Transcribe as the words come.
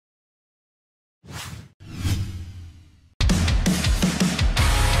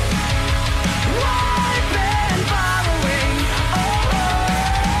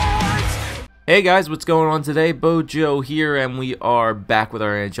Hey guys, what's going on today? Bojo here, and we are back with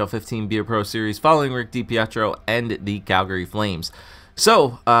our NHL 15 Beer Pro Series following Rick DiPietro and the Calgary Flames.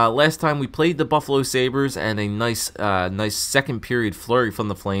 So, last time we played the Buffalo Sabres, and a nice second period flurry from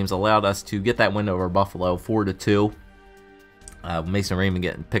the Flames allowed us to get that win over Buffalo, 4-2. Mason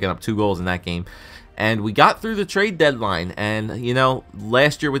Raymond picking up 2 goals in that game. And we got through the trade deadline, and, you know,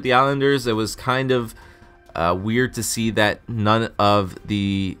 last year with the Islanders, it was kind of weird to see that none of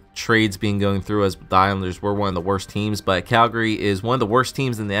the trades being going through, as the Islanders were one of the worst teams, but Calgary is one of the worst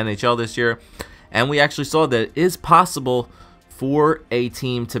teams in the NHL this year, and we actually saw that it is possible for a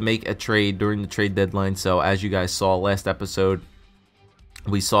team to make a trade during the trade deadline. So as you guys saw last episode,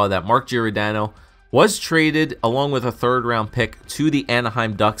 we saw that Mark Giordano was traded along with a 3rd round pick to the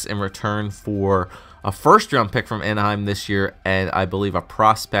Anaheim Ducks in return for a 1st round pick from Anaheim this year, and I believe a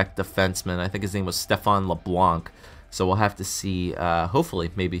prospect defenseman. I think his name was Stefan LeBlanc. So we'll have to see. Hopefully,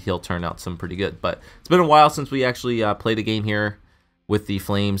 maybe he'll turn out some pretty good. But it's been a while since we actually played a game here with the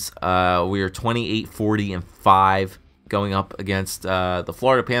Flames. We are 28-40-5 going up against the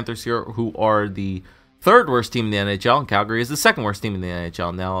Florida Panthers here, who are the 3rd worst team in the NHL, and Calgary is the 2nd worst team in the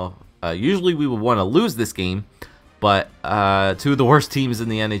NHL. Now, usually we would want to lose this game, but 2 of the worst teams in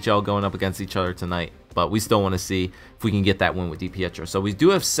the NHL going up against each other tonight. But we still want to see if we can get that win with DiPietro. So we do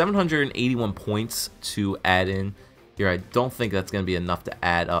have 781 points to add in here. I don't think that's going to be enough to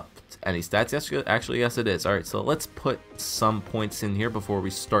add up to any stats. Yes, actually, yes, it is. All right, so let's put some points in here before we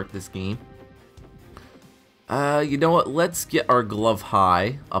start this game. You know what? Let's get our glove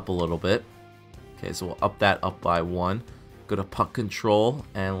high up a little bit. Okay, so we'll up that up by 1. Go to puck control,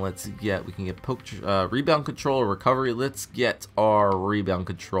 and we can get rebound control or recovery. Let's get our rebound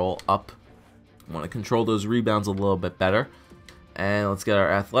control up. I want to control those rebounds a little bit better. And let's get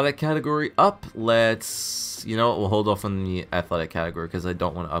our athletic category up. You know what, we'll hold off on the athletic category because I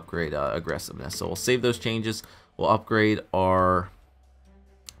don't want to upgrade aggressiveness. So we'll save those changes. We'll upgrade our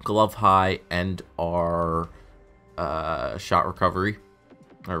glove high and our shot recovery,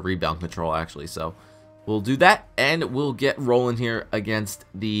 or rebound control actually. So we'll do that, and we'll get rolling here against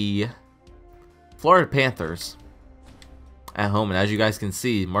the Florida Panthers at home. And as you guys can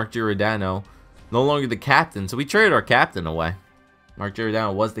see, Mark Giordano no longer the captain, so we traded our captain away. Mark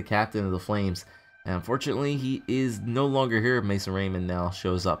Giordano was the captain of the Flames, and unfortunately he is no longer here. Mason Raymond now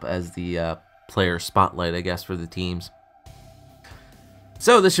shows up as the player spotlight, I guess, for the teams.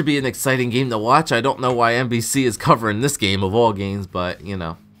 So this should be an exciting game to watch. I don't know why NBC is covering this game of all games, but, you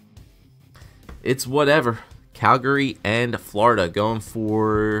know, it's whatever. Calgary and Florida going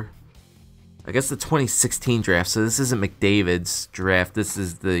for, I guess, the 2016 draft. So this isn't McDavid's draft. This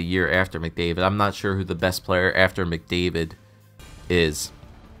is the year after McDavid. I'm not sure who the best player after McDavid is.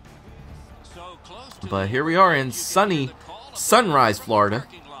 But here we are in sunny Sunrise, Florida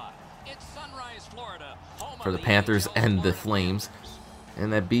for the Panthers and the Flames.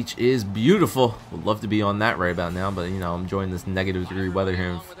 And that beach is beautiful. Would love to be on that right about now, but, you know, I'm enjoying this -degree weather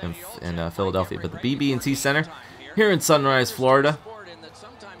here in Philadelphia. But the BB&T Center here in Sunrise, Florida,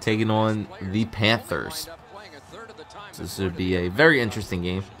 taking on the Panthers. So this would be a very interesting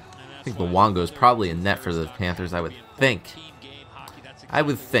game. I think Luongo is probably a net for the Panthers, I would think.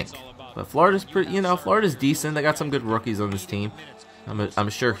 But Florida's Florida's decent. They got some good rookies on this team. I'm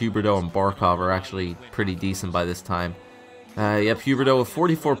sure Huberdeau and Barkov are actually pretty decent by this time. Yep, Huberdeau with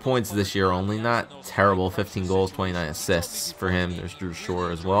 44 points this year only. Not terrible. 15 goals, 29 assists for him. There's Drew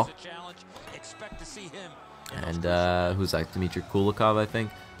Shore as well. And who's that? Dmitry Kulikov, I think.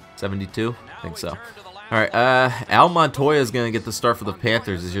 72? I think so. All right, Al Montoya is going to get the start for the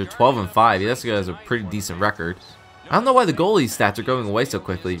Panthers this year. 12-5. He has a pretty decent record. I don't know why the goalie stats are going away so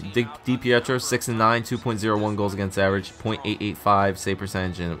quickly. DiPietro, 6-9, 2.01 goals against average, .885 save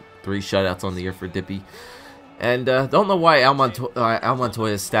percentage, and 3 shutouts on the year for Dippy. And don't know why Al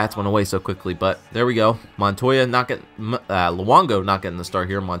Montoya's stats went away so quickly, but there we go. Luongo not getting the start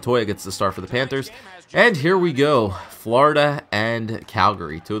here. Montoya gets the start for the Panthers. And here we go. Florida and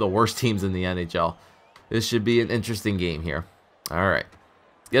Calgary, 2 of the worst teams in the NHL. This should be an interesting game here. All right,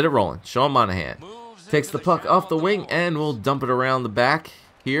 get it rolling. Sean Monahan takes the puck off the wing, and we'll dump it around the back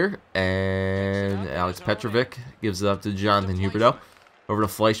here. And Alex Petrovic gives it up to Jonathan Huberdeau. Over to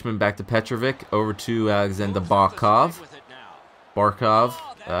Fleischmann, back to Petrovic, over to Alexander Barkov.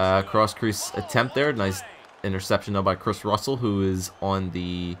 Cross crease attempt there. Nice interception though by Chris Russell, who is on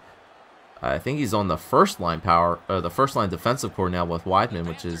the, I think he's on the first line defensive core now with Weidman,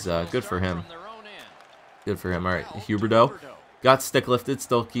 which is good for him. Good for him. All right, Huberdeau got stick lifted,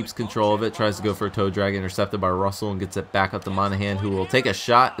 still keeps control of it, tries to go for a toe drag, intercepted by Russell, and gets it back up to Monahan, who will take a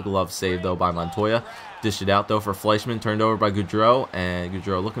shot. The glove saved though by Montoya. Dish it out though for Fleischmann, turned over by Gaudreau, and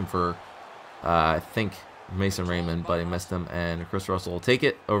Gaudreau looking for I think Mason Raymond, but he missed him, and Chris Russell will take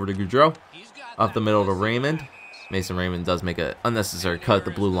it over to Gaudreau. Up the middle to Raymond. Mason Raymond does make an unnecessary cut at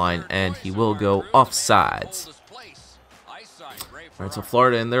the blue line, and he will go offsides. All right, so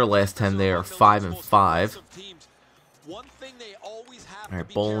Florida in their last 10, they are 5-5. All right,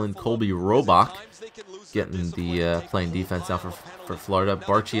 Bolin, Colby Robach getting the playing defense now for Florida.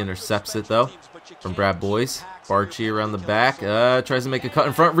 Barchi intercepts it, though, from Brad Boyes. Barchi around the back, tries to make a cut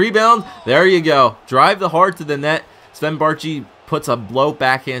in front. Rebound, there you go. Drive the hard to the net. Sven Barchi puts a low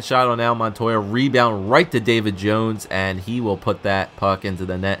backhand shot on Al Montoya. Rebound right to David Jones, and he will put that puck into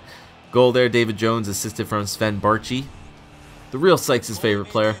the net. Goal there, David Jones, assisted from Sven Barchi. The real Sykes' favorite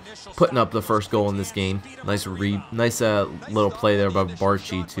player, putting up the first goal in this game. Nice little play there by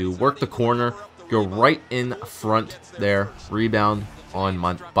Barchi to work the corner, go right in front there. Rebound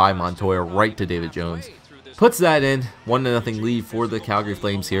by Montoya right to David Jones. Puts that in. 1-0 lead for the Calgary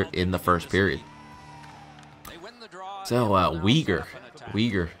Flames here in the first period. So,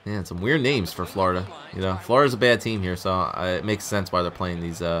 Uyghur. Man, some weird names for Florida. You know, Florida's a bad team here, so it makes sense why they're playing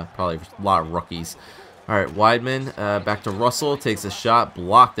these probably a lot of rookies. All right, Weidman back to Russell. Takes a shot.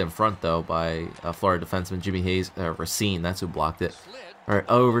 Blocked in front, though, by Florida defenseman Jimmy Hayes. Racine, that's who blocked it. All right,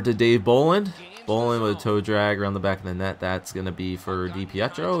 over to Dave Bolin. Bolin with a toe drag around the back of the net. That's going to be for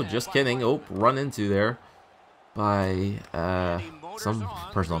DiPietro. Just kidding. Oh, run into there by some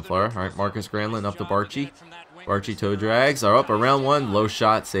person on Florida. All right, Marcus Granlund up to Barchi. Barchi toe drags are up around one. Low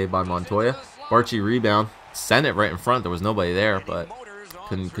shot saved by Montoya. Barchi rebound. Sent it right in front. There was nobody there, but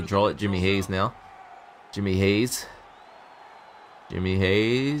couldn't control it. Jimmy Hayes now. Jimmy Hayes.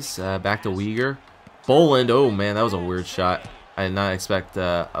 Back to Uyghur. Boland. Oh, man, that was a weird shot. I did not expect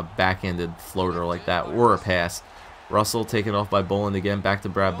a backhanded floater like that or a pass. Russell taken off by Boland again. Back to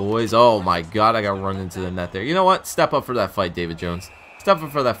Brad Boyes. Oh, my God, I got run into the net there. You know what? Step up for that fight, David Jones. Step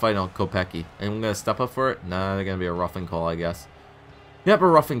up for that fight on Kopecky. And I'm going to step up for it? Nah, they're going to be a roughing call, I guess. Yep, a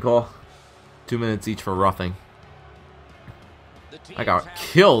roughing call. 2 minutes each for roughing. I got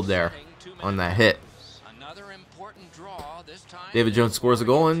killed there on that hit. David Jones scores a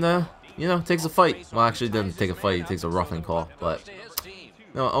goal and, you know, takes a fight. Well, actually, doesn't take a fight. He takes a roughing call. But,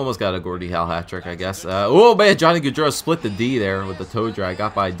 no, almost got a Gordie Howe hat trick, I guess. Oh, man, Johnny Gaudreau split the D there with the toe drag.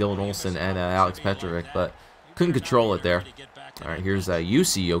 Got by Dylan Olsen and Alex Petrovic, but couldn't control it there. All right, here's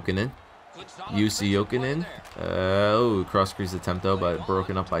UC Jokinen. Oh, cross crease attempt, though, but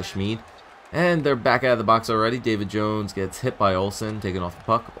broken up by Schmid. And they're back out of the box already. David Jones gets hit by Olsen, taking off the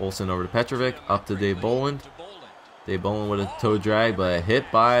puck. Olsen over to Petrovic, up to Dave Boland. Dave Boland with a toe drag, but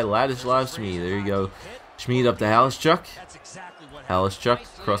hit by Ladislav Schmid. There you go. Schmid up to Halischuk. Halischuk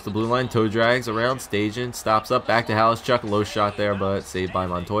across the blue line. Toe drags around, staging, stops up, back to Halischuk. Low shot there, but saved by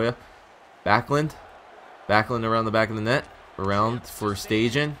Montoya. Backlund around the back of the net. Around for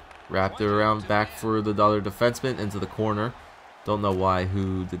staging. Wrapped it around back for the other defenseman into the corner. Don't know why.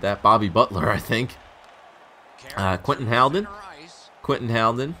 Who did that? Bobby Butler, I think. Quentin Howden.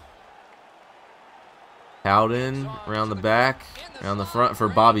 Howden around the back, around the front for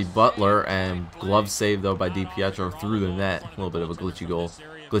Bobby Butler, and glove save though by DiPietro through the net. A little bit of a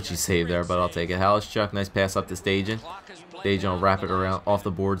glitchy save there, but I'll take it. Halischuk, nice pass up to Stagin. Stagin will wrap it around off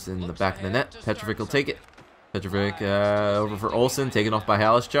the boards in the back of the net. Petrovic will take it. Petrovic over for Olsen, taken off by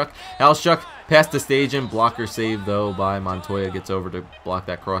Halischuk. Halischuk past to Stagin, blocker save though by Montoya, gets over to block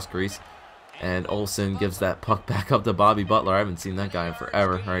that cross crease. And Olsen gives that puck back up to Bobby Butler. I haven't seen that guy in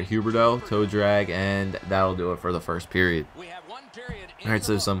forever. All right, Huberdeau, toe drag, and that'll do it for the first period. All right,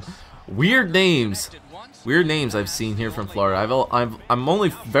 so some weird names I've seen here from Florida. I'm only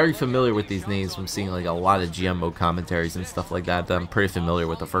very familiar with these names from seeing like a lot of GMO commentaries and stuff like that. I'm pretty familiar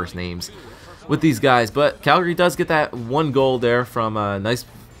with the first names with these guys. But Calgary does get that one goal there from a nice,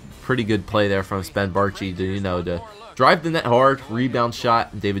 pretty good play there from Sven Barchi to drive the net hard, rebound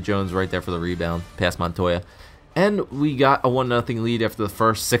shot, David Jones right there for the rebound, past Montoya. And we got a 1-0 lead after the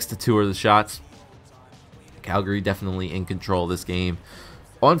first 6-2 of the shots. Calgary definitely in control of this game.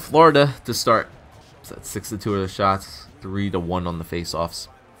 On Florida to start. So that's 6-2 of the shots, 3-1 on the faceoffs.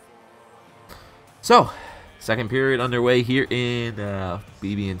 So, second period underway here in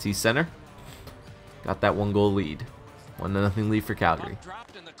BB&T Center. Got that 1-goal lead. 1-0 lead for Calgary.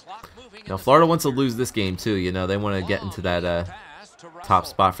 Now, Florida wants to lose this game, too. You know, they want to get into that top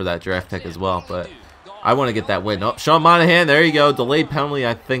spot for that draft pick as well. But I want to get that win. Oh, Sean Monahan, there you go. Delayed penalty,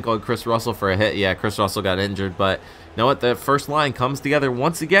 I think, on Chris Russell for a hit. Yeah, Chris Russell got injured. But you know what? The first line comes together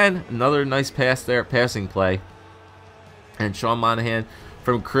once again. Another nice pass there, passing play. And Sean Monahan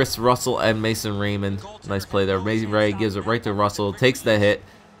from Chris Russell and Mason Raymond. Nice play there. Mason Ray gives it right to Russell. Takes the hit.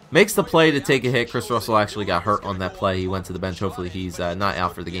 Makes the play to take a hit. Chris Russell actually got hurt on that play. He went to the bench. Hopefully he's not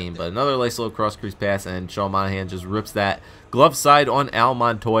out for the game. But another nice little cross-crease pass, and Sean Monahan just rips that glove side on Al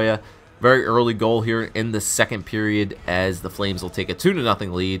Montoya. Very early goal here in the second period as the Flames will take a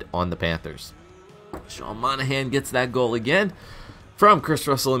 2-0 lead on the Panthers. Sean Monahan gets that goal again from Chris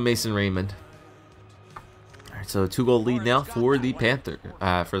Russell and Mason Raymond. All right, so a 2-goal lead now for the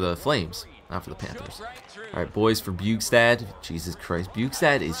for the Flames, not for the Panthers. All right, boys, for Bjugstad. Jesus Christ,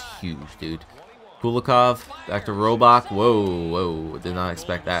 Bjugstad is huge, dude. Kulikov, back to Robach. Whoa. Did not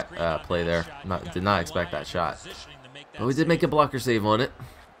expect that play there. Did not expect that shot. But we did make a blocker save on it.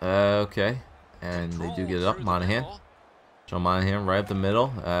 Okay. And they do get it up. Monahan. Sean Monahan right up the middle.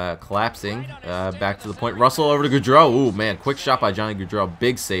 Collapsing. Back to the point. Russell over to Gaudreau. Ooh, man. Quick shot by Johnny Gaudreau.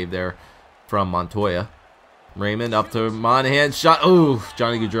 Big save there from Montoya. Raymond up to Monahan. Shot. Ooh,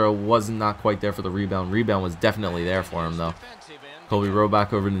 Johnny Gaudreau was not quite there for the rebound. Rebound was definitely there for him, though. Colby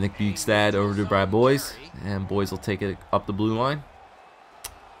Robach over to Nick Bjugstad. Over to Brad Boys. And Boys will take it up the blue line.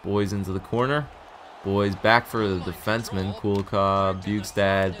 Boys into the corner. Boys back for the defenseman. Kulikov.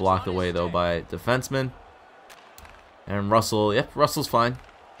 Bjugstad blocked away, though, by defenseman. And Russell. Yep, Russell's fine.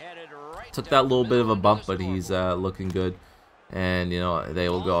 Took that little bit of a bump, but he's looking good. And, you know, they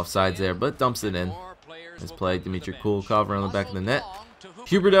will go offsides there, but dumps it in. Nice play. DiPietro Kulikov around the back of the net.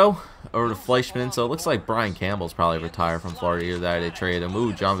 Huberdeau over to Fleischmann. So it looks like Brian Campbell's probably retired from Florida. Either that or they traded him.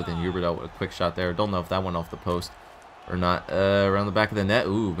 Ooh, Jonathan Huberdeau with a quick shot there. Don't know if that went off the post or not. Around the back of the net.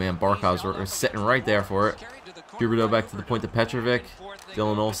 Ooh, man, Barkov's sitting right there for it. Huberdeau back to the point to Petrovic.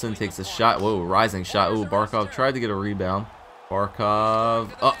 Dylan Olsen takes a shot. Whoa, rising shot. Ooh, Barkov tried to get a rebound.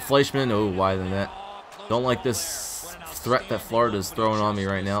 Barkov. Oh, Fleischmann. Oh, wide of the net. Don't like this threat that Florida's throwing on me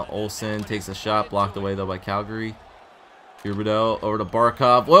right now. Olsen takes a shot, blocked away though by Calgary. Huberdeau over to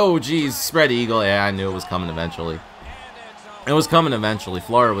Barkov. Whoa, geez, spread eagle. Yeah, I knew it was coming eventually. It was coming eventually.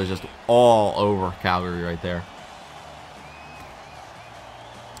 Florida was just all over Calgary right there.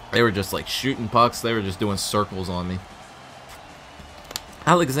 They were just like shooting pucks. They were just doing circles on me.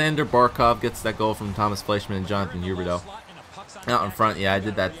 Alexander Barkov gets that goal from Thomas Fleischmann and Jonathan Huberdeau. Out in front, yeah, I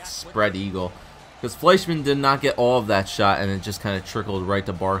did that spread eagle. Because Fleischmann did not get all of that shot, and it just kind of trickled right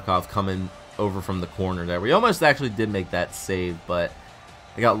to Barkov coming over from the corner there. We almost actually did make that save, but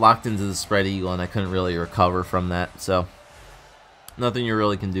I got locked into the spread eagle, and I couldn't really recover from that. So, nothing you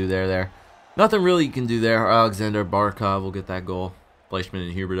really can do there. Nothing really you can do there. Alexander Barkov will get that goal. Fleischmann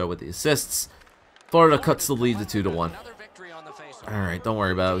and Huberdeau with the assists. Florida cuts the lead to 2-1. Alright, don't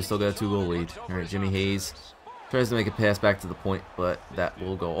worry about it. We still got a 2-goal lead. Alright, Jimmy Hayes tries to make a pass back to the point, but that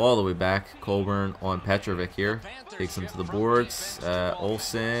will go all the way back. Colburn on Petrovic here. Takes him to the boards.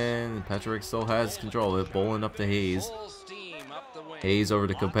 Olsen. Petrovic still has control of it. Bolin up to Hayes. Hayes over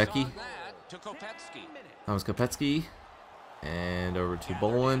to Kopecky. That was Kopecky. And over to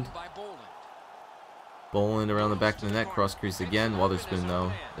Bolin. Bolin around the back of the net. Cross crease again. Wotherspoon,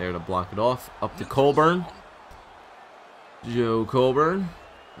 though, there to block it off. Up to Colburn. Joe Colburn.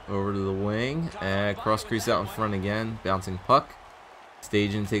 Over to the wing. Cross crease out in front again. Bouncing puck.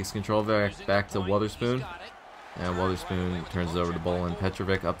 Stajan takes control back to Wotherspoon. And Wotherspoon turns it over to Bolin.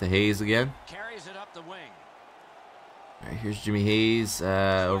 Petrovic up to Hayes again. Alright, here's Jimmy Hayes.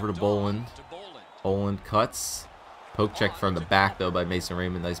 Over to Bolin. Bolin cuts. Poke check from the back, though, by Mason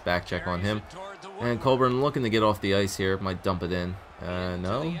Raymond. Nice back check on him. And Colburn looking to get off the ice here. Might dump it in.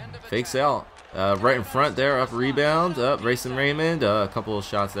 No. Fakes out. Right in front there, up rebound, up Mason Raymond, a couple of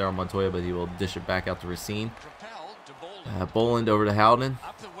shots there on Montoya, but he will dish it back out to Racine. Boland over to Howden.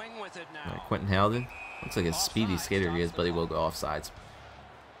 Quentin Howden. Looks like a speedy skater he is, but he will go offsides.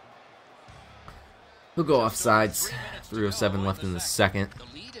 He'll go offsides. 3:07 left in the second.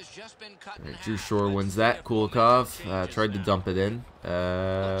 Right, Drew Shore wins that. Kulikov tried to dump it in.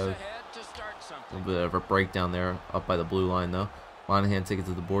 A little bit of a breakdown there up by the blue line, though. Monahan take it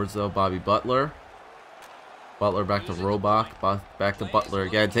to the boards, though. Bobby Butler. Butler back to Robach. Back to Butler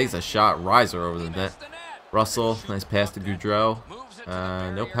again. Takes a shot. Riser over the net. Russell. Nice pass to Gaudreau.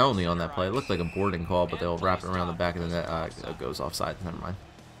 No penalty on that play. It looked like a boarding call, but they'll wrap it around the back of the net. It goes offside. Never mind.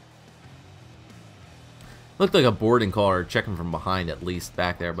 Looked like a boarding call or checking from behind at least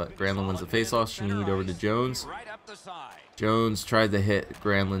back there, but Granlund wins the faceoff. Schneid over to Jones. Jones tried to hit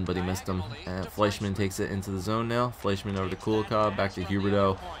Granlund, but he missed him. Fleischmann takes it into the zone now. Fleischmann over to Kulikov, back to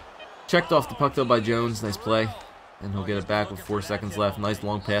Huberdeau. Checked off the puck, though, by Jones. Nice play. And he'll get it back with 4 seconds left. Nice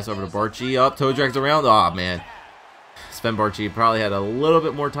long pass over to Barchi. Up, toe drags around. Oh, man. Sven Barchi probably had a little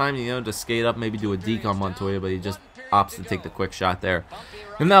bit more time, you know, to skate up, maybe do a deke on Montoya, but he just opts to take the quick shot there.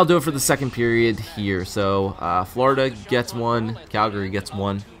 And that'll do it for the second period here. So, Florida gets one. Calgary gets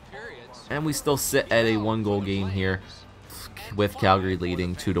one. And we still sit at a 1-goal game here. with Calgary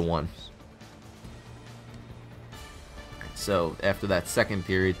leading 2-1. So after that second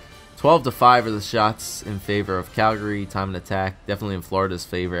period, 12-5 are the shots in favor of Calgary. Time and attack definitely in Florida's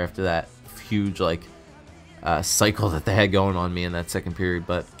favor after that huge cycle that they had going on me in that second period.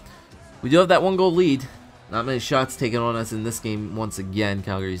 But we do have that 1-goal lead. Not many shots taken on us in this game. Once again,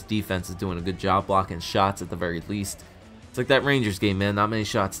 Calgary's defense is doing a good job blocking shots at the very least. It's like that Rangers game, man. Not many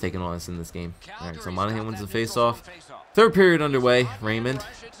shots taken on us in this game. All right, so Monahan wins the faceoff. Third period underway. Raymond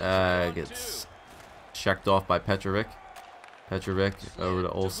gets checked off by Petrovic. Petrovic over to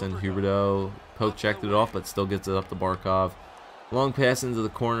Olsen. Huberdeau poke checked it off, but still gets it up to Barkov. Long pass into the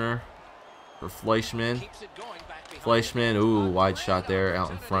corner for Fleischmann. Fleischmann, ooh, wide shot there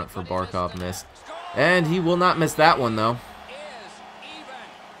out in front for Barkov, missed. And he will not miss that one, though.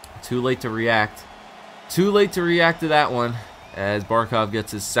 Too late to react. Too late to react to that one as Barkov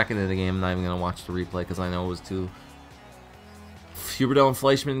gets his second of the game. I'm not even going to watch the replay because I know it was too... Huberdeau and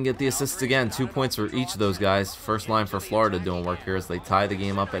Fleischmann get the assists again. 2 points for each of those guys. First line for Florida doing work here as they tie the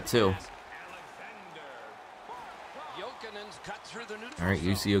game up at 2. All right,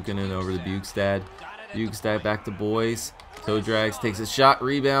 UC Jokinen over to Bjugstad. Bjugstad back to Boys. Toe drags, takes a shot,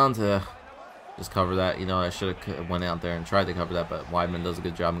 rebound. Just cover that. You know, I should have went out there and tried to cover that, but Weidman does a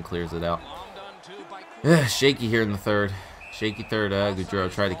good job and clears it out. Shaky here in the third. Shaky third.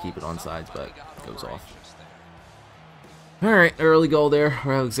 Gaudreau tried to keep it on sides, but it goes off. Alright, early goal there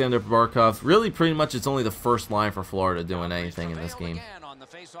for Alexander Barkov. Really, pretty much it's only the first line for Florida doing anything in this game.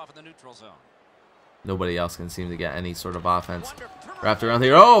 Nobody else can seem to get any sort of offense wrapped around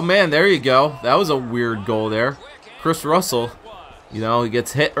here. Oh, man, there you go. That was a weird goal there. Chris Russell, you know, he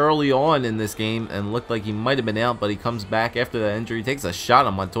gets hit early on in this game and looked like he might have been out, but he comes back after that injury. He takes a shot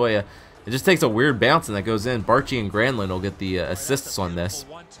on Montoya. It just takes a weird bounce and that goes in. Barchi and Granlund will get the assists on this.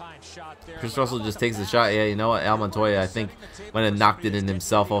 Chris Russell just takes a shot. Yeah, you know what? Al Montoya, I think, might have knocked it in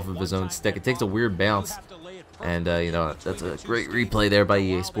himself off of his own stick. It takes a weird bounce. And, you know, that's a great replay there by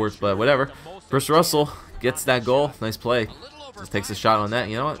EA Sports, but whatever. Chris Russell gets that goal. Nice play. Just takes a shot on that.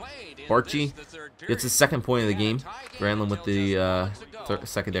 You know what? Barchi gets his second point of the game. Granlund with the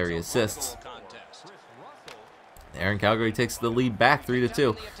secondary assists. Aaron Calgary takes the lead back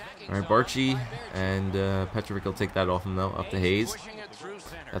 3-2. All right, Barchi and Petrovic will take that off him, though. Up to Hayes.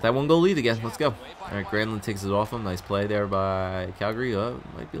 Got that 1-goal lead again. Let's go. All right, Granlund takes it off him. Nice play there by Calgary.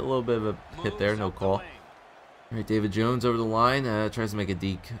 Might be a little bit of a hit there. No call. All right, David Jones over the line. Tries to make a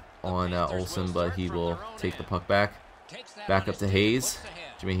deke on Olsen, but he will take the puck back. Back up to Hayes.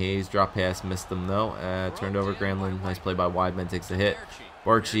 Jimmy Hayes, drop pass, missed him, though. Turned over Granlund. Nice play by Weidman. Takes the hit.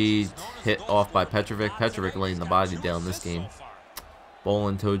 Barchi hit off by Petrovic. Petrovic laying the body down this game.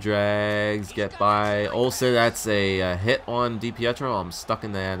 Bolin toe drags, get by Olsen. That's a hit on DiPietro. I'm stuck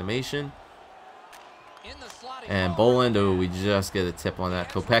in the animation. And Bolin, oh, we just get a tip on that.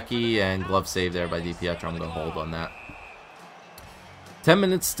 Kopecky and glove save there by DiPietro. I'm going to hold on that. 10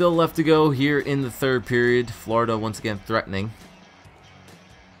 minutes still left to go here in the third period. Florida once again threatening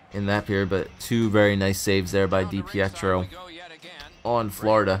in that period, but two very nice saves there by DiPietro on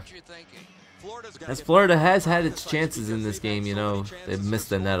Florida. As Florida has had its chances in this game, you know, they've missed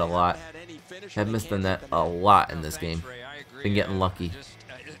the net a lot. Have missed the net a lot in this game. Been getting lucky.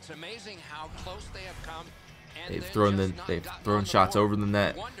 They've thrown shots over the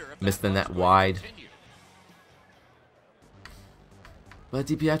net, missed the net wide. But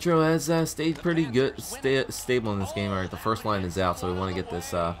DiPietro has stayed pretty good, stable in this game. All right, the first line is out, so we want to get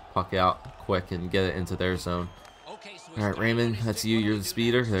this puck out quick and get it into their zone. All right, Raymond, that's you. You're the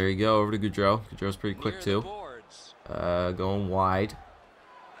speeder. There you go. Over to Gaudreau. Gaudreau's pretty quick, too. Going wide.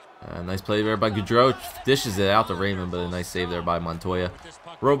 Nice play there by Gaudreau. Dishes it out to Raymond, but a nice save there by Montoya.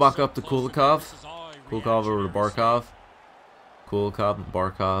 Robach up to Kulikov. Kulikov over to Barkov. Kulikov,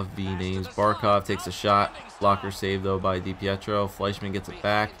 Barkov, V names. Barkov takes a shot. Blocker save, though, by DiPietro. Fleischmann gets it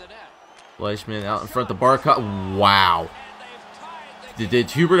back. Fleischmann out in front to Barkov. Wow. Did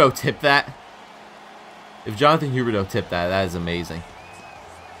Huberdeau tip that? If Jonathan Huberdeau tipped that, that is amazing.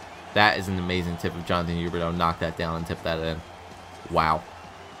 That is an amazing tip if Jonathan Huberdeau knocked that down and tipped that in. Wow.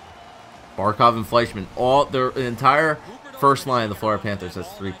 Barkov and Fleischmann, all their entire first line of the Florida Panthers has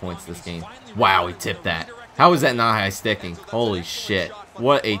 3 points this game. Wow, he tipped that. How is that not high sticking? Holy shit.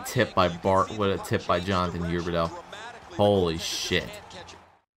 What a tip by Jonathan Huberdeau. Holy shit.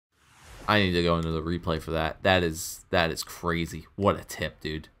 I need to go into the replay for that. That is crazy. What a tip,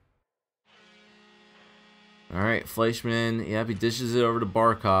 dude. All right, Fleischmann, yep, he dishes it over to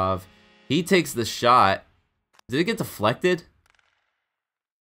Barkov. He takes the shot. Did it get deflected?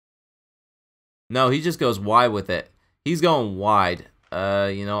 No, he just goes wide with it. He's going wide.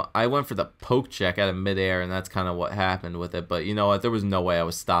 You know, I went for the poke check out of midair, and that's kind of what happened with it. But you know what? There was no way I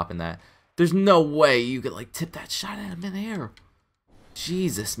was stopping that. There's no way you could, like, tip that shot out of midair.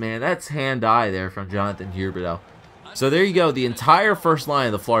 Jesus, man. That's hand-eye there from Jonathan Huberdeau. So there you go. The entire first line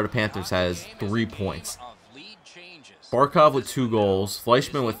of the Florida Panthers has 3 points. Barkov with 2 goals.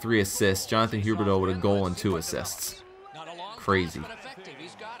 Fleischmann with 3 assists. Jonathan Huberdeau with a goal and 2 assists. Crazy.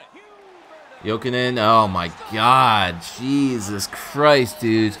 Jokinen, oh my God, Jesus Christ,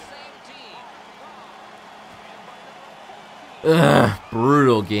 dude. Ugh,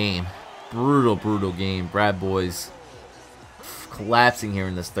 brutal game. Brutal game. Brad Boys collapsing here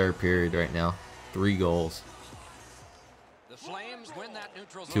in this third period right now. 3 goals.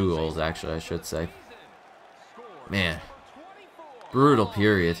 2 goals, actually, I should say. Man. Brutal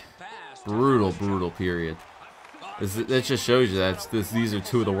period. Brutal period. That just shows you that these are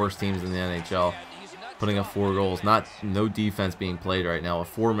 2 of the worst teams in the NHL, putting up 4 goals. No defense being played right now with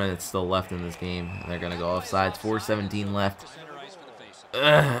 4 minutes still left in this game. And they're gonna go offsides. 4:17 left.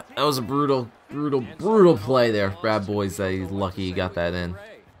 That was a brutal play there. Brad Boys, he's lucky he got that in.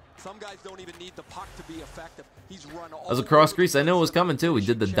 That was a cross crease. I know it was coming too. We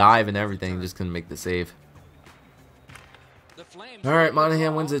did the dive and everything, just couldn't make the save. Alright,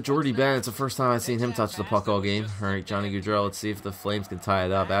 Monahan wins it. Jordy Ben, it's the first time I've seen him touch the puck all game. Alright, Johnny Gaudreau, let's see if the Flames can tie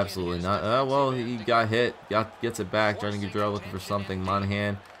it up. Absolutely not. Well, he got hit. Gets it back. Johnny Gaudreau looking for something.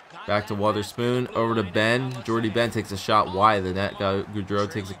 Monahan back to Wotherspoon. Over to Ben. Jordy Ben takes a shot wide of the net.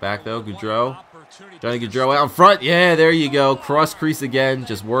 Gaudreau takes it back, though. Johnny Gaudreau out in front. Yeah, there you go. Cross crease again.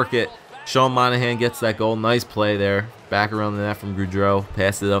 Just work it. Sean Monahan gets that goal. Nice play there. Back around the net from Gaudreau.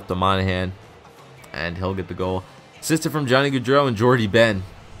 Pass it up to Monahan. And he'll get the goal. Assisted from Johnny Gaudreau and Jordy Ben.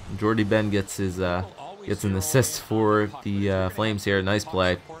 Jordy Ben gets his gets an assist for the Flames here. Nice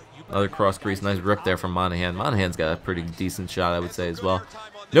play. Another cross crease. Nice rip there from Monahan. Monahan's got a pretty decent shot, I would say, as well.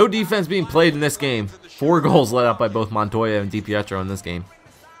 No defense being played in this game. 4 goals let up by both Montoya and DiPietro in this game.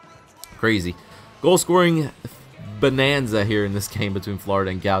 Crazy. Goal scoring bonanza here in this game between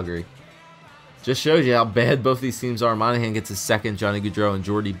Florida and Calgary. Just shows you how bad both these teams are. Monahan gets his second. Johnny Gaudreau and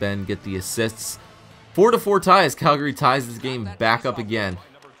Jordy Ben get the assists. 4-4 ties. Calgary ties this game back up again.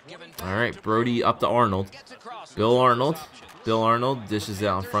 All right, Brody up to Arnold. Bill Arnold dishes it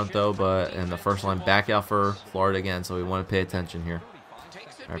out in front though, and the first line back out for Florida again. So we want to pay attention here.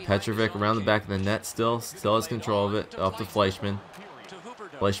 All right, Petrovic around the back of the net still has control of it. Up to Fleischmann.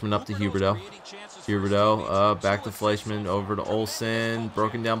 Fleischmann up to Huberdeau. Back to Fleischmann, over to Olsen.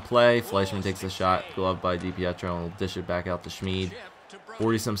 Broken down play. Fleischmann takes a shot. Gloved by DiPietro and will dish it back out to Schmid.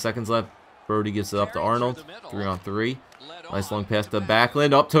 40-some seconds left. Brody gives it up to Arnold. 3-on-3. Nice long pass to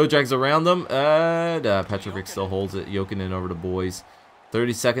Backlund. Up, toe drags around them. And Petrovic still holds it. Jokinen over to Boys.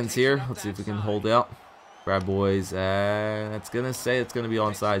 30 seconds here. Let's see if we can hold out. Brad Boys. It's going to say it's going to be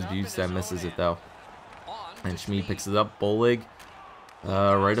onside. Bugstad misses it, though. And Schmid picks it up. Bolig.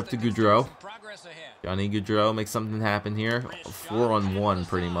 Right up to Gaudreau. Johnny Gaudreau makes something happen here. 4-on-1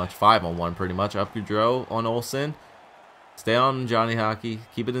 pretty much. 5-on-1 pretty much. Up Gaudreau on Olsen. Stay on Johnny Hockey.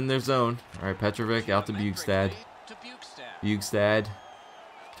 Keep it in their zone. All right, Petrovic out to Bugstad. Bugstad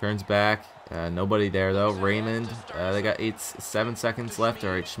turns back. Nobody there, though. Raymond. They got 7 seconds left.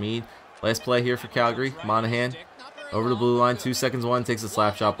 All right, Schmid. Last play here for Calgary. Monahan over the blue line. 2 seconds. One takes a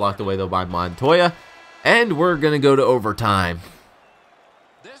slap shot. Blocked away, though, by Montoya. And we're going to go to overtime.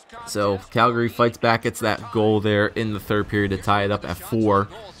 So Calgary fights back. Gets that goal there in the third period to tie it up at 4.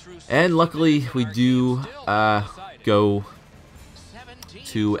 And luckily, we do go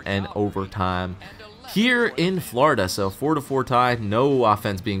to an overtime here in Florida. So 4-4 tie. No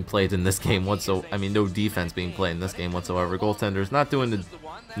offense being played in this game whatsoever. I mean, no defense being played in this game whatsoever. Goaltender's not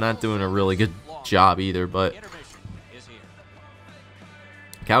doing a really good job either. But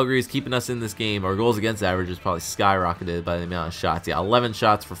Calgary is keeping us in this game. Our goals against average is probably skyrocketed by the amount of shots. Yeah, 11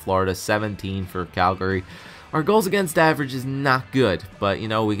 shots for Florida, 17 for Calgary. Our goals against average is not good, but, you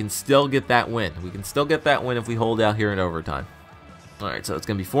know, we can still get that win. We can still get that win if we hold out here in overtime. All right, so it's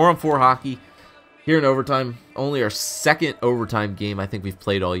going to be 4-on-4 hockey here in overtime. Only our second overtime game I think we've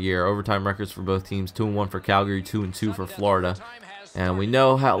played all year. Overtime records for both teams, 2-1 for Calgary, 2-2 for Florida. And we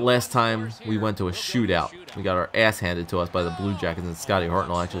know how last time we went to a shootout, we got our ass handed to us by the Blue Jackets, and Scotty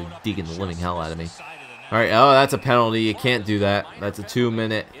Hartnell actually deacon the living hell out of me. All right, oh, that's a penalty. You can't do that. That's a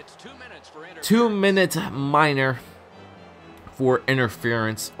 2-minute minor for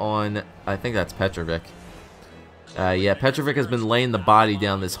interference on, I think that's Petrovic. Yeah, Petrovic has been laying the body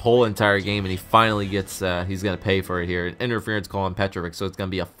down this whole entire game, and he finally gets, he's going to pay for it here. An interference call on Petrovic, so it's going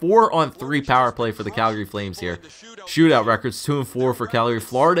to be a 4-on-3 power play for the Calgary Flames here. Shootout records, 2-4 for Calgary.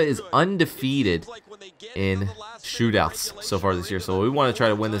 Florida is undefeated in shootouts so far this year. So we want to try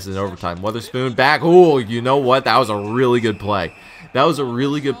to win this in overtime. Weatherspoon back. Oh, you know what? That was a really good play. That was a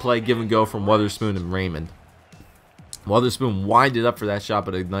really good play, give and go from Weatherspoon and Raymond. Weatherspoon winded up for that shot,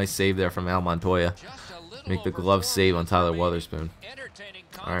 but a nice save there from Al Montoya. Make the glove save on Tyler Weatherspoon.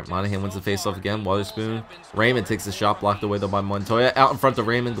 Alright, Monahan wins the faceoff again. Weatherspoon. Raymond takes the shot, blocked away though by Montoya. Out in front of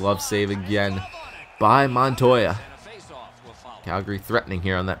Raymond. Glove save again by Montoya. Calgary threatening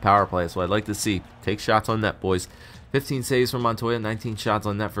here on that power play. That's what I'd like to see. Take shots on net, boys. 15 saves for Montoya. 19 shots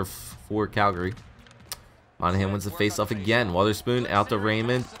on net for Calgary. Monahan wins the faceoff again. Weatherspoon out to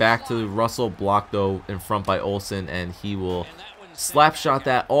Raymond. Back to Russell. Blocked though in front by Olsen. And he will slap shot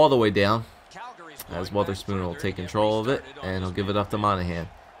that all the way down. As Weatherspoon will take control of it, and he'll give it up to Monahan.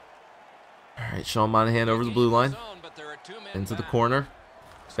 Alright, Sean Monahan over the blue line. Into the corner.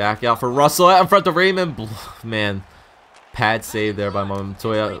 Back out for Russell. Out in front of Raymond. Man, pad save there by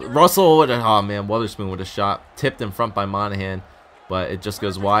Montoya. Russell would have, oh man, Weatherspoon would have shot. Tipped in front by Monahan, but it just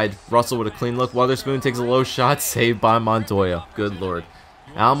goes wide. Russell with a clean look. Weatherspoon takes a low shot. Saved by Montoya. Good lord.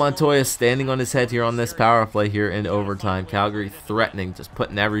 Al Montoya standing on his head here on this power play here in overtime. Calgary threatening, just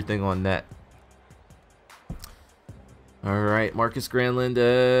putting everything on net. Alright, Marcus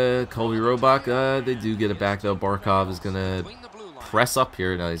Granlund, Colby Robach, they do get it back though. Barkov is going to press up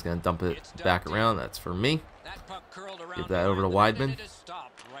here. Now he's going to dump it back around. That's for me. Give that over to Weidman.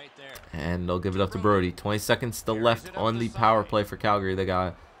 And they'll give it up to Brody. 20 seconds still left on the power play for Calgary. They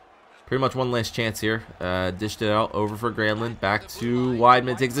got pretty much one last chance here. Dished it out over for Granlund. Back to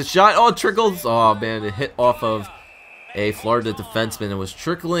Weidman. Takes a shot. Oh, it trickles. Oh, man, it hit off of a Florida defenseman. It was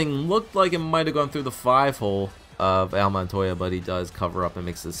trickling. Looked like it might have gone through the 5-hole of Al Montoya, but he does cover up and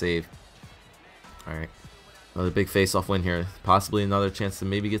makes the save. Alright, another big face-off win here. Possibly another chance to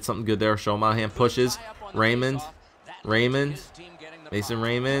maybe get something good there. Sean Monahan pushes. Raymond. Mason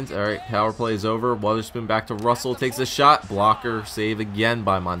Raymond. Alright, power play is over. Weatherspoon back to Russell. Takes a shot. Blocker save again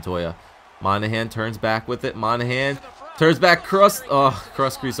by Montoya. Monahan turns back with it. Monahan turns back. Cross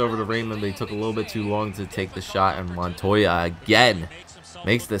crease over to Raymond, but he took a little bit too long to take the shot. And Montoya again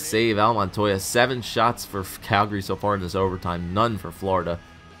makes the save. Al Montoya, 7 shots for Calgary so far in this overtime. None for Florida.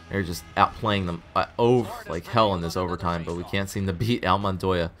 They're just outplaying them like hell in this overtime, but we can't seem to beat Al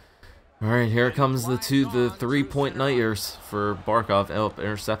Montoya. Alright, here comes the 3-point nighters for Barkov. Oh,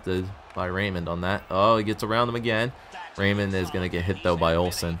 intercepted by Raymond on that. Oh, he gets around him again. Raymond is going to get hit, though, by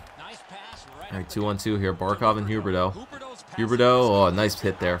Olsen. Alright, 2-on-2 here. Barkov and Huberdeau. Oh, a nice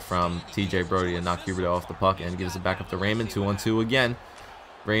hit there from TJ Brody to knock Huberdeau off the puck and gives it back up to Raymond. 2-on-2 again.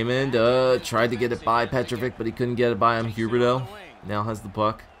 Raymond tried to get it by Petrovic, but he couldn't get it by him. Huberdeau now has the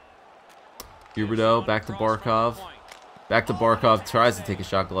puck. Huberdeau back to Barkov. Tries to take a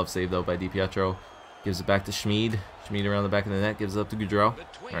shot. Glove save, though, by DiPietro. Gives it back to Schmid. Schmid around the back of the net. Gives it up to Gaudreau.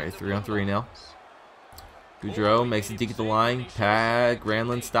 Alright, 3-on-3 now. Gaudreau makes a deke at the line.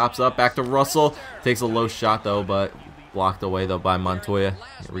 Granlund stops up. Back to Russell. Takes a low shot, though, but blocked away, though, by Montoya.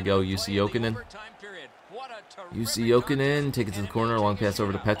 Here we go. Jussi Jokinen, take it to the corner, long pass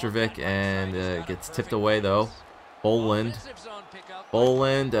over to Petrovic, and gets tipped away though. Boland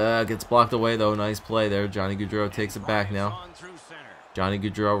gets blocked away though. Nice play there. Johnny Gaudreau takes it back now. Johnny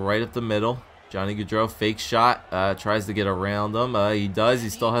Gaudreau right up the middle. Johnny Gaudreau fake shot, tries to get around him. He does. He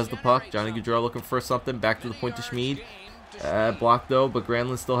still has the puck. Johnny Gaudreau looking for something. Back to the point to Schmid. Blocked though, but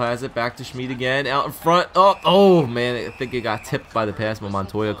Granlund still has it. Back to Schmid again. Out in front. Oh man, I think it got tipped by the pass, but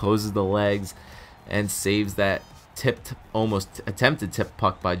Montoya closes the legs and saves that almost attempted tip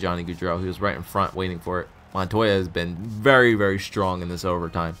puck by Johnny Gaudreau. He was right in front waiting for it. Montoya has been very, very strong in this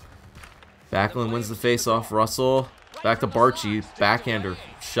overtime. Backlund wins the faceoff. Russell back to Barchi. Backhander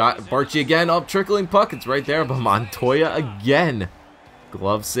shot. Barchi again. Oh, trickling puck. It's right there, but Montoya again.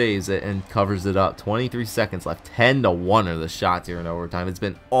 Glove saves it and covers it up. 23 seconds left. 10-1 are the shots here in overtime. It's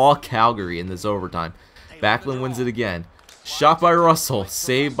been all Calgary in this overtime. Backlund wins it again. Shot by Russell,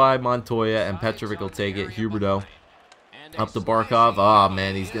 saved by Montoya, and Petrovic will take it. Huberdeau up to Barkov. Oh,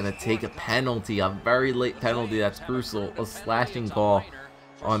 man, he's going to take a penalty, a very late penalty. That's crucial. A slashing call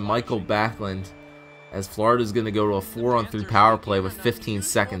on Michael Backlund, as Florida's going to go to a 4-on-3 power play with 15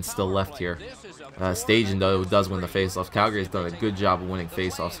 seconds still left here. Stajan, though, does win the faceoff. Calgary's done a good job of winning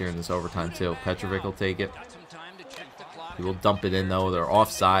faceoffs here in this overtime, too. Petrovic will take it. He will dump it in, though. They're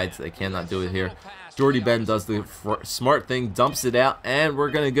offsides. They cannot do it here. Jordy Ben does the smart thing, dumps it out, and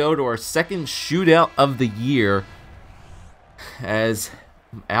we're going to go to our second shootout of the year as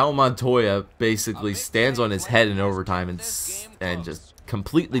Al Montoya basically stands on his head in overtime and just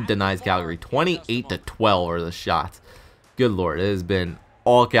completely denies Calgary. 28-12 are the shots. Good lord, it has been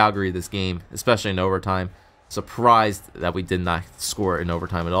all Calgary this game, especially in overtime. surprised that we did not score in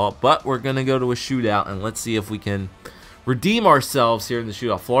overtime at all. But we're going to go to a shootout, and let's see if we can redeem ourselves here in the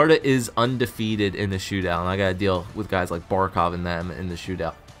shootout. Florida is undefeated in the shootout, and I got to deal with guys like Barkov and them in the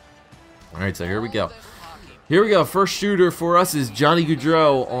shootout. All right, so here we go. Here we go. First shooter for us is Johnny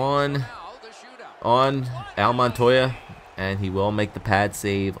Gaudreau on Al Montoya, and he will make the pad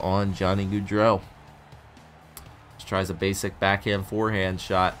save on Johnny Gaudreau. Just tries a basic backhand forehand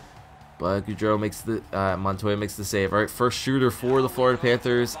shot, but Gaudreau makes the Montoya makes the save. All right, first shooter for the Florida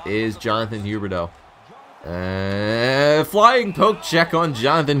Panthers is Jonathan Huberdeau. Flying poke check on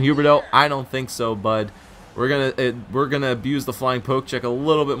Jonathan Huberdeau. I don't think so, bud. We're gonna abuse the flying poke check a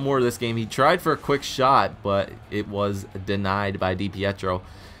little bit more this game. He tried for a quick shot, but it was denied by DiPietro.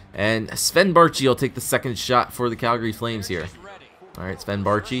 And Sven Barchi will take the second shot for the Calgary Flames here. All right, Sven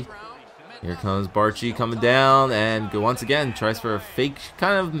Barchi. Here comes Barchi coming down, and once again tries for a fake.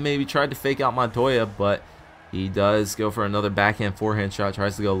 Kind of maybe tried to fake out Montoya, but he does go for another backhand forehand shot.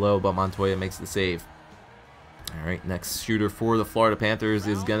 Tries to go low, but Montoya makes the save. All right, next shooter for the Florida Panthers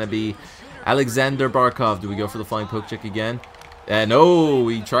is gonna be Alexander Barkov. Do we go for the flying poke check again? No,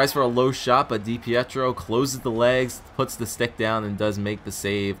 he tries for a low shot, but DiPietro closes the legs, puts the stick down, and does make the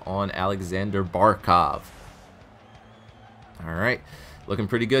save on Alexander Barkov. All right, looking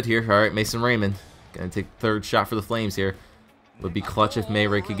pretty good here. All right, Mason Raymond gonna take the third shot for the Flames here. Would be clutch if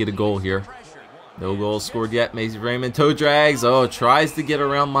Mayray could get a goal here. No goals scored yet. Mason Raymond toe drags. Oh, tries to get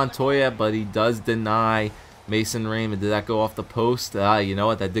around Montoya, but he does deny Mason Raymond. Did that go off the post? You know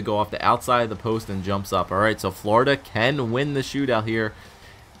what? That did go off the outside of the post and jumps up. All right, so Florida can win the shootout here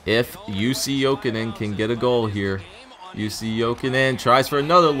if UC Jokinen can get a goal here. UC Jokinen tries for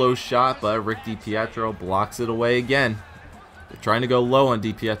another low shot, but Rick DiPietro blocks it away again. They're trying to go low on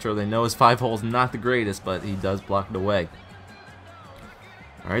DiPietro. They know his 5-hole is not the greatest, but he does block it away.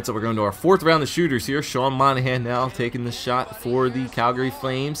 All right, so we're going to our fourth round of shooters here. Sean Monahan now taking the shot for the Calgary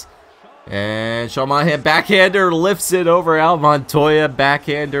Flames. And Sean Monahan, backhander, lifts it over Al Montoya.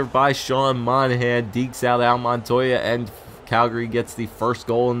 Backhander by Sean Monahan, dekes out Al Montoya, and Calgary gets the first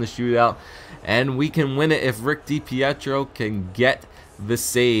goal in the shootout. And we can win it if Rick DiPietro can get the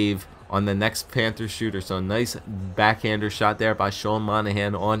save on the next Panther shooter. So nice backhander shot there by Sean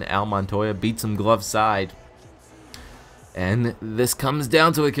Monahan on Al Montoya. Beats him glove side. And this comes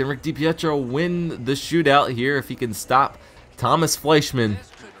down to it. Can Rick DiPietro win the shootout here if he can stop Thomas Fleischmann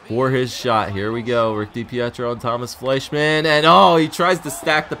for his shot? Here we go. Rick DiPietro and Thomas Fleischmann. And oh, he tries to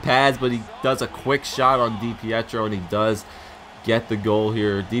stack the pads, but he does a quick shot on DiPietro, and he does get the goal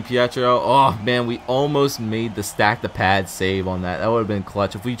here. DiPietro, oh man, we almost made the stack the pads save on that. That would have been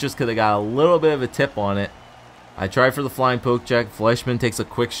clutch if we just could have got a little bit of a tip on it. I tried for the flying poke check. Fleischmann takes a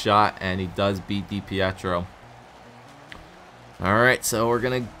quick shot, and he does beat DiPietro. Alright, so we're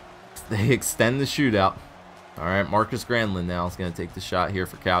going to extend the shootout. Alright, Marcus Granlund now is going to take the shot here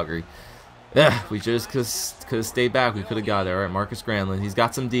for Calgary. Yeah, we just could have stayed back. We could have got it. Alright, Marcus Granlund. He's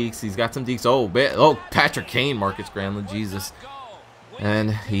got some dekes. He's got some dekes. Oh, man. Oh, Patrick Kane, Marcus Granlund. Jesus.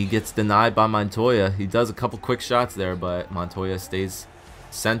 And he gets denied by Montoya. He does a couple quick shots there, but Montoya stays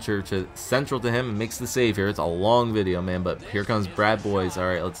central to him and makes the save here. It's a long video, man, but here comes Brad Boys.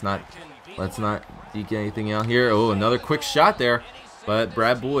 Alright, let's not deke anything out here. Oh, another quick shot there. But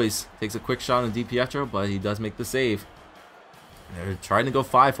Brad Boys takes a quick shot on DiPietro, but he does make the save. They're trying to go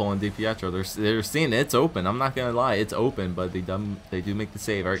 5-hole on DiPietro. They're seeing it's open. I'm not gonna lie, it's open, but they do make the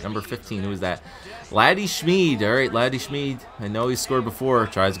save. All right, number 15. Who is that? Laddie Schmid. All right, Laddie Schmid. I know he scored before.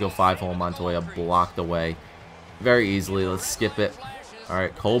 Tries to go 5-hole. Montoya blocked away very easily. Let's skip it. All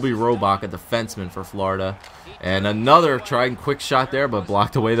right, Colby Robach, a defenseman for Florida, and another trying quick shot there, but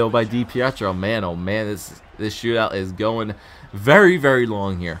blocked away though by DiPietro. Man, oh man, this shootout is going very, very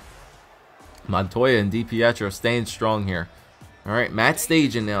long here. Montoya and DiPietro staying strong here. All right, Matt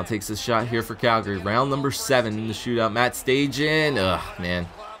Stajan now takes a shot here for Calgary. Round number 7 in the shootout. Matt Stajan, ugh, man.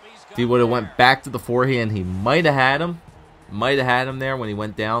 If he would have went back to the forehand, he might have had him. Might have had him there when he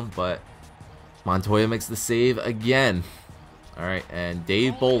went down, but Montoya makes the save again. All right, and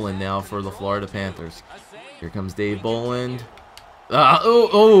Dave Bolland now for the Florida Panthers. Here comes Dave Bolland.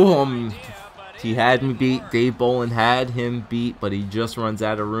 He had me beat. Dave Bolland had him beat, but he just runs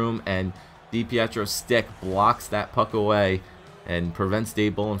out of room, and DiPietro's stick blocks that puck away and prevents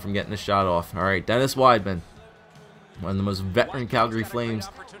Dave Bolland from getting the shot off. All right, Dennis Weidman, one of the most veteran Calgary Flames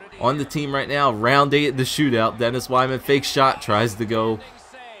on the team right now. Round 8 of the shootout. Dennis Weidman, fake shot, tries to go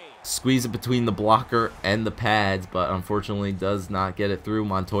squeeze it between the blocker and the pads, but unfortunately does not get it through.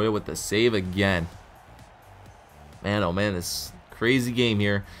 Montoya with the save again. Man, oh man, this crazy game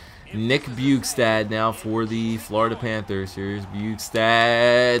here. Nick Bjugstad now for the Florida Panthers. Here's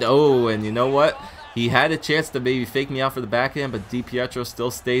Bjugstad. Oh, and you know what? He had a chance to maybe fake me out for the backhand, but DiPietro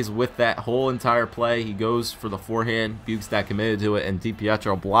still stays with that whole entire play. He goes for the forehand. Bukestad committed to it, and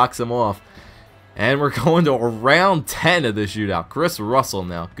DiPietro blocks him off. And we're going to round 10 of the shootout. Chris Russell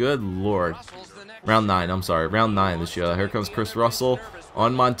now. Good Lord. Round 9, I'm sorry. Round 9 of the shootout. Here comes Chris Russell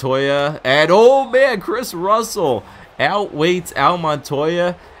on Montoya. And, oh, man, Chris Russell outweights Al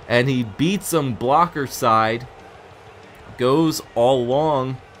Montoya, and he beats him blocker side. Goes all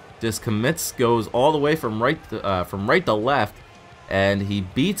along. Just commits, goes all the way from right to left, and he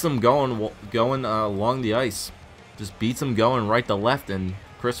beats him going along the ice. Just beats him going right to left, and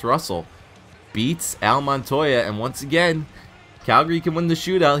Chris Russell beats Al Montoya. And once again, Calgary can win the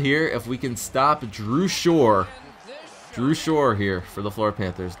shootout here if we can stop Drew Shore. Drew Shore here for the Florida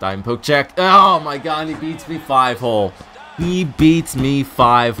Panthers. Diving poke check. Oh my God, he beats me 5-hole. He beats me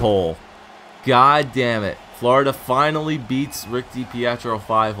 5-hole. God damn it. Florida finally beats Rick DiPietro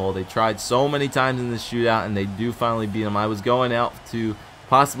 5-hole. They tried so many times in this shootout, and they do finally beat him. I was going out to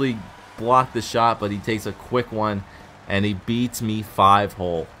possibly block the shot, but he takes a quick one, and he beats me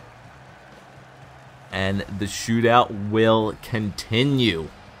 5-hole. And the shootout will continue.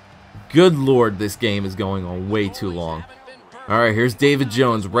 Good Lord, this game is going on way too long. Alright, here's David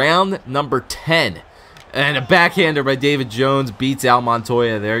Jones. Round number 10. And a backhander by David Jones beats Al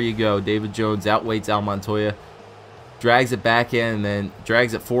Montoya. There you go. David Jones outweights Al Montoya. Drags it backhand and then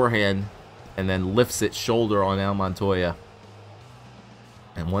drags it forehand. And then lifts it shoulder on Al Montoya.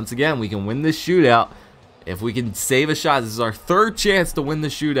 And once again, we can win this shootout if we can save a shot. This is our third chance to win the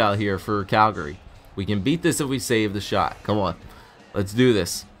shootout here for Calgary. We can beat this if we save the shot. Come on. Let's do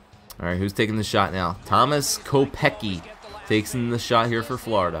this. Alright, who's taking the shot now? Thomas Kopecky takes in the shot here for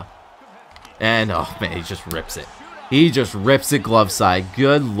Florida. And, oh man, he just rips it. He just rips it glove side.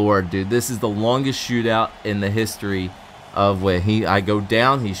 Good Lord, dude. This is the longest shootout in the history of when I go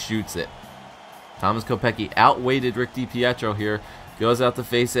down, he shoots it. Thomas Kopecky outweighted Rick DiPietro here. Goes out to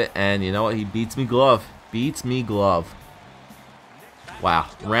face it, and you know what? He beats me glove. Beats me glove.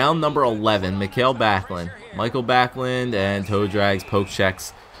 Wow. Round number 11. Michael Backlund and toe drags, poke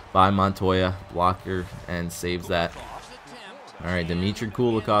checks by Montoya. Blocker and saves that. Alright, Dmitry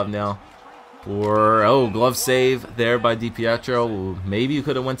Kulikov now. Glove save there by DiPietro. Maybe you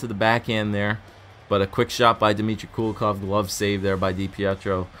could have went to the backhand there, but a quick shot by Dmitry Kulikov. Glove save there by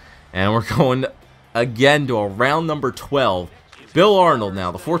DiPietro. And we're going again to a round number 12. Bill Arnold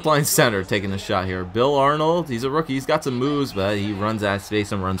now, the fourth line center, taking a shot here. Bill Arnold, he's a rookie. He's got some moves, but he runs out of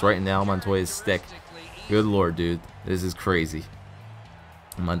space and runs right into Al Montoya's stick. Good Lord, dude. This is crazy.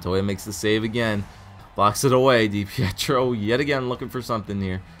 Montoya makes the save again. Blocks it away. DiPietro yet again looking for something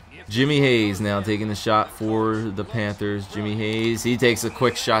here. Jimmy Hayes now taking the shot for the Panthers. Jimmy Hayes, he takes a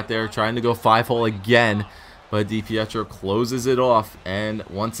quick shot there, trying to go 5-hole again, but DiPietro closes it off, and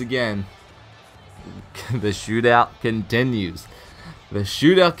once again, the shootout continues. The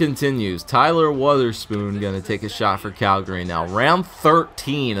shootout continues. Tyler Wotherspoon going to take a shot for Calgary now. Round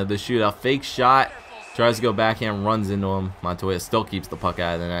 13 of the shootout. Fake shot, tries to go backhand, runs into him. Montoya still keeps the puck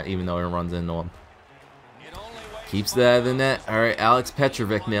out of the net, even though he runs into him. Keeps that out of the net. Alright, Alex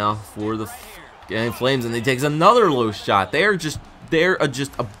Petrovic now for the Flames, and he takes another low shot. They're just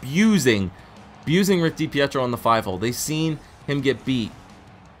abusing Rick DiPietro on the 5-hole. They've seen him get beat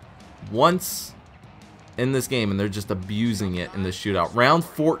once in this game, and they're just abusing it in the shootout. Round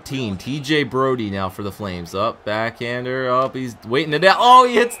 14, TJ Brody now for the Flames. Up, backhander, up, he's waiting it out. Oh,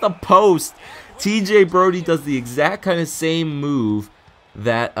 he hits the post. TJ Brody does the exact kind of same move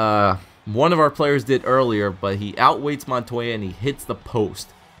that one of our players did earlier, but he outweights Montoya and he hits the post.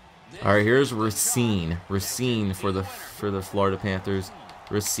 All right, here's Racine. Racine for the Florida Panthers.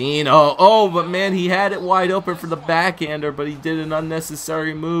 Racine, but man, he had it wide open for the backhander, but he did an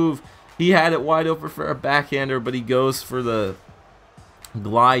unnecessary move. He had it wide open for a backhander, but he goes for the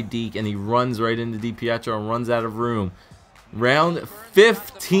glide deke, and he runs right into DiPietro and runs out of room. Round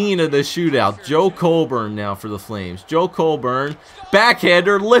 15 of the shootout. Joe Colburn now for the Flames. Joe Colburn,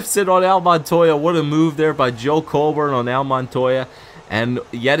 backhander, lifts it on Al Montoya. What a move there by Joe Colburn on Al Montoya. And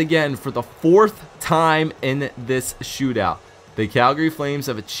yet again, for the fourth time in this shootout, the Calgary Flames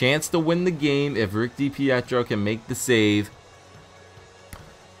have a chance to win the game if Rick DiPietro can make the save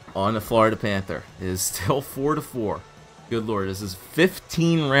on the Florida Panther. It is still 4-4. Good Lord, this is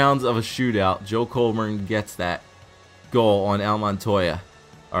 15 rounds of a shootout. Joe Colburn gets that goal on Al Montoya.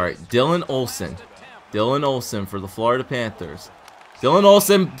 Alright, Dylan Olsen. Dylan Olsen for the Florida Panthers. Dylan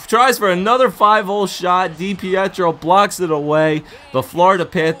Olsen tries for another 5-hole shot. DiPietro blocks it away. The Florida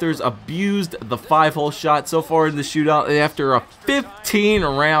Panthers abused the 5-hole shot so far in the shootout. And after a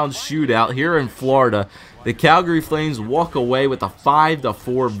 15-round shootout here in Florida, the Calgary Flames walk away with a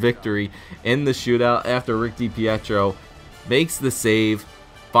 5-4 victory in the shootout after Rick DiPietro makes the save,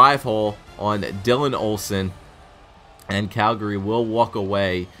 5-hole on Dylan Olsen. And Calgary will walk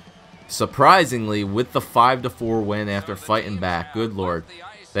away, surprisingly, with the 5-4 win after fighting back. Good Lord.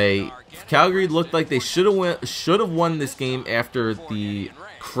 Calgary looked like they should have won this game after the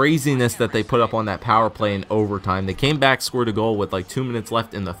craziness that they put up on that power play in overtime. They came back, scored a goal with like 2 minutes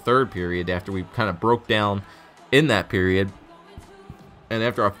left in the third period after we kind of broke down in that period. And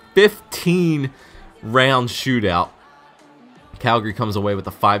after a 15-round shootout, Calgary comes away with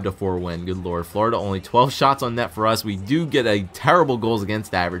a 5-4 win. Good Lord. Florida only 12 shots on net for us. We do get a terrible goals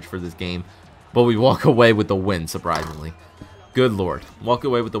against average for this game, but we walk away with the win, surprisingly. Good Lord. Walk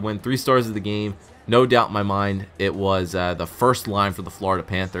away with the win. 3 stars of the game. No doubt in my mind it was the first line for the Florida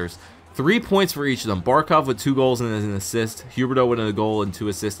Panthers. 3 points for each of them. Barkov with 2 goals and an assist. Huberdeau with a goal and 2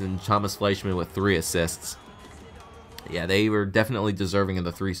 assists. And Thomas Fleischmann with 3 assists. Yeah, they were definitely deserving of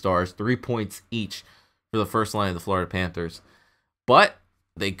the 3 stars. 3 points each for the first line of the Florida Panthers. But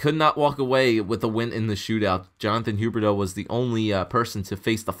they could not walk away with a win in the shootout. Jonathan Huberdeau was the only person to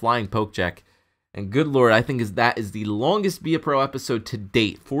face the flying poke check. And good Lord, I think that is the longest Be a Pro episode to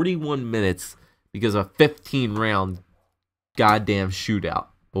date. 41 minutes because of a 15-round goddamn shootout.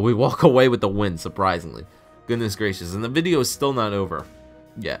 But we walk away with the win, surprisingly. Goodness gracious. And the video is still not over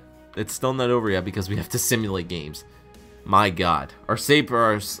yet. It's still not over yet because we have to simulate games. My God. Our save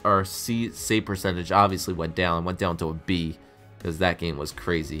percentage obviously went down to a B. Because that game was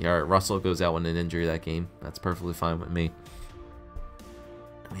crazy. Alright, Russell goes out with an injury that game. That's perfectly fine with me.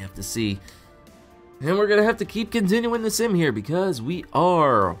 We have to see. And we're going to have to keep continuing the sim here because we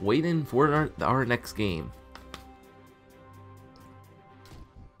are waiting for our next game.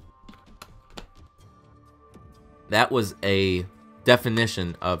 That was a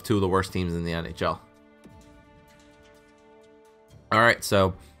definition of 2 of the worst teams in the NHL. Alright,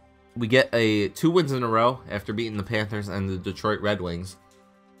 so we get 2 wins in a row after beating the Panthers and the Detroit Red Wings.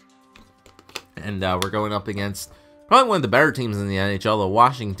 And we're going up against probably one of the better teams in the NHL, the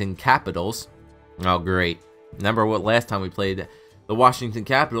Washington Capitals. Oh, great. Remember what last time we played the Washington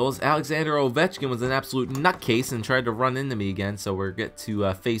Capitals? Alexander Ovechkin was an absolute nutcase and tried to run into me again. So we're get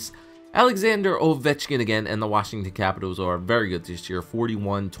to face Alexander Ovechkin again, and the Washington Capitals are very good this year,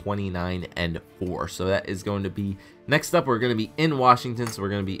 41-29-4. So that is going to be next up. We're going to be in Washington, so we're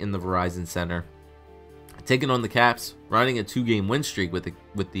going to be in the Verizon Center, taking on the Caps, riding a 2-game win streak with the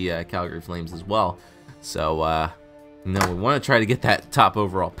Calgary Flames as well. So we want to try to get that top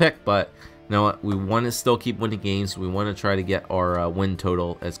overall pick, but you know what? We want to still keep winning games. We want to try to get our win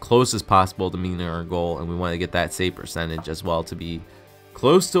total as close as possible to meeting our goal, and we want to get that save percentage as well to be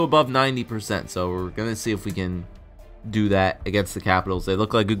close to above 90%. So we're going to see if we can do that against the Capitals. They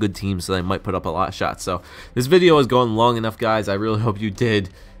look like a good team, so they might put up a lot of shots. So this video is going long enough, guys. I really hope you did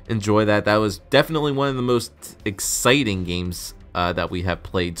enjoy that. That was definitely one of the most exciting games that we have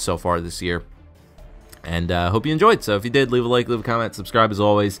played so far this year. And hope you enjoyed. So if you did, leave a like, leave a comment, subscribe as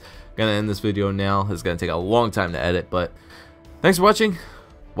always. Going to end this video now. It's going to take a long time to edit, but thanks for watching.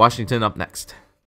 Washington up next.